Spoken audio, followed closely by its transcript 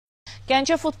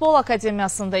Gəncə Futbol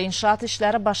Akademiyasında inşaat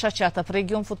işləri başa çatıb.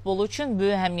 Region futbolu üçün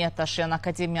böyük əhəmiyyət daşıyan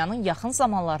akademiyanın yaxın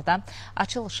zamanlarda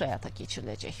açılışı həyata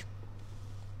keçiriləcək.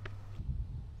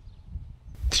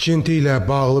 Tikinti ilə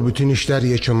bağlı bütün işlər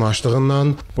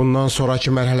yekunlaşdığından, bundan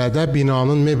sonraki mərhələdə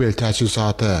binanın mebel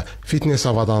təchizatı, fitness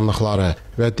avadanlıqları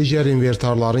və digər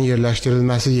inventarların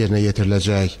yerləşdirilməsi yerinə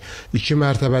yetiriləcək. 2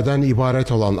 mərtəbədən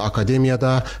ibarət olan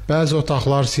akademiyada bəzi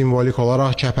otaqlar simvolik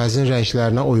olaraq kəpəzin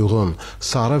rənglərinə uyğun,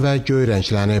 sarı və göy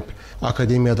rənglənib.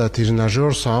 Akademiyada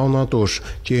trinajör, sauna, duş,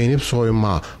 geyinib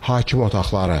soyunma, hakim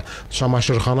otaqları,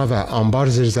 çamaşırxana və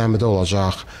ambar zirzəmidə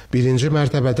olacaq. 1-ci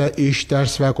mərtəbədə iş,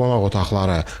 dərs və qonaq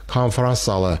otaqları, konferans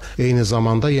zalı, eyni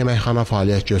zamanda yeməkxana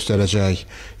fəaliyyət göstərəcək.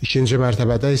 2-ci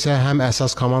mərtəbədə isə həm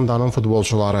əsas komandanın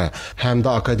futbolçuları, həm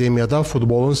də akademiyada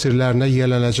futbolun sirlərinə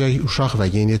yiyələnəcək uşaq və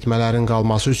yeniyetmələrin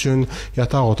qalması üçün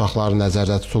yataq otaqları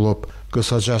nəzərdə tutulub.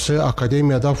 Qısacası,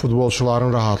 akademiyada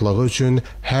futbolçuların rahatlığı üçün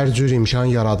hər cür imkan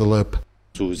yaradılıb.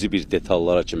 Cüzi bir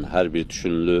detallara kimi hər bir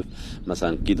düşünülüb,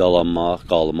 məsələn, qidalanmaq,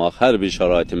 qalmaq, hər bir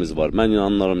şəraitimiz var. Mən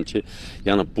inanıram ki,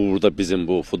 yəni burada bizim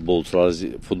bu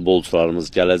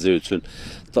futbolçularımız gələcək üçün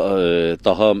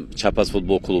daha Kəpəz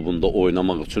Futbol Klubunda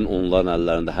oynamaq üçün onların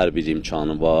əllərində hər bir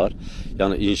imkanı var.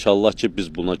 Yəni inşallah ki, biz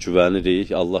buna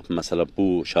güvənirik. Allah məsələn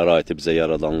bu şəraiti bizə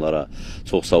yaradanlara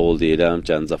çox sağ ol deyirəm.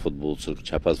 Gəncə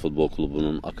Kəpəz Futbol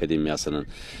Klubunun akademiyasının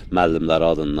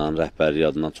müəllimləri adından,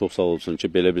 rəhbərliyi adından çox sağ olsun ki,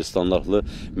 belə bir standartlı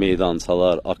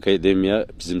meydançalar, akademiya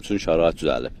bizim üçün şərait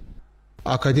düzəlib.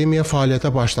 Akademiya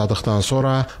fəaliyyətə başladıqdan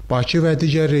sonra Bakı və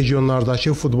digər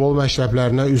regionlardakı futbol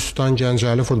məktəblərinə üst tutan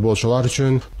gəncəli futbolçular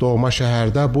üçün doğma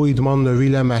şəhərdə bu idman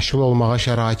növü ilə məşğul olmağa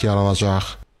şərait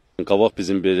yaranacaq. Qabaq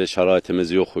bizim belə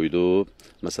şəraitimiz yox idi.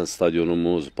 Məsələn,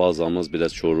 stadionumuz, bazamız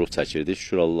biraz çorluq çəkirdi.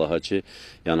 Şükür Allaha ki,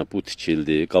 yəni bu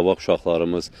tikildi. Qabaq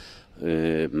uşaqlarımız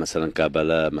məsələn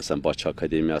Qəbələ, məsələn Bakı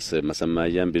Akademiyası, məsələn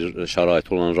müəyyən bir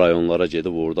şərait olan rayonlara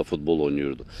gedib orada futbol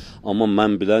oynayırdı. Amma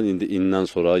mən bilən indən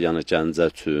sonra yəni Gəncə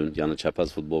üçün, yəni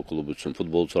Kəpəz Futbol Klubu üçün,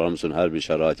 futbolçularımız üçün hər bir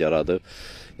şərait yaradıb.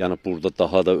 Yəni burada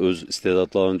daha da öz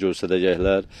istedadlarını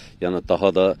göstərəcəklər. Yəni daha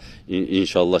da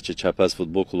inşallah ki, Kəpəz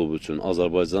Futbol Klubu üçün,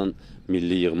 Azərbaycan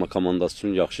milli yığma komandası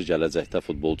üçün yaxşı gələcəkdə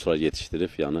futbolçular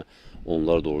yetişdirib, yəni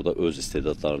onlar da orada öz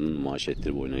istedadlarını nümayiş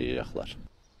etdirib oynayacaqlar.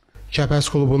 Kəpəz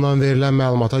klubundan verilən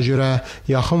məlumata görə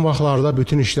yaxın vaxtlarda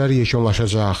bütün işlər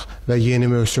yekunlaşacaq və yeni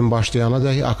mövsüm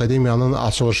başlayanadək akademiyanın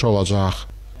açılışı olacaq.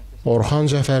 Orxan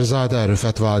Cəfərzadə,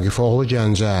 Rüfət Vaqifoğlu,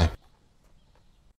 Gəncə.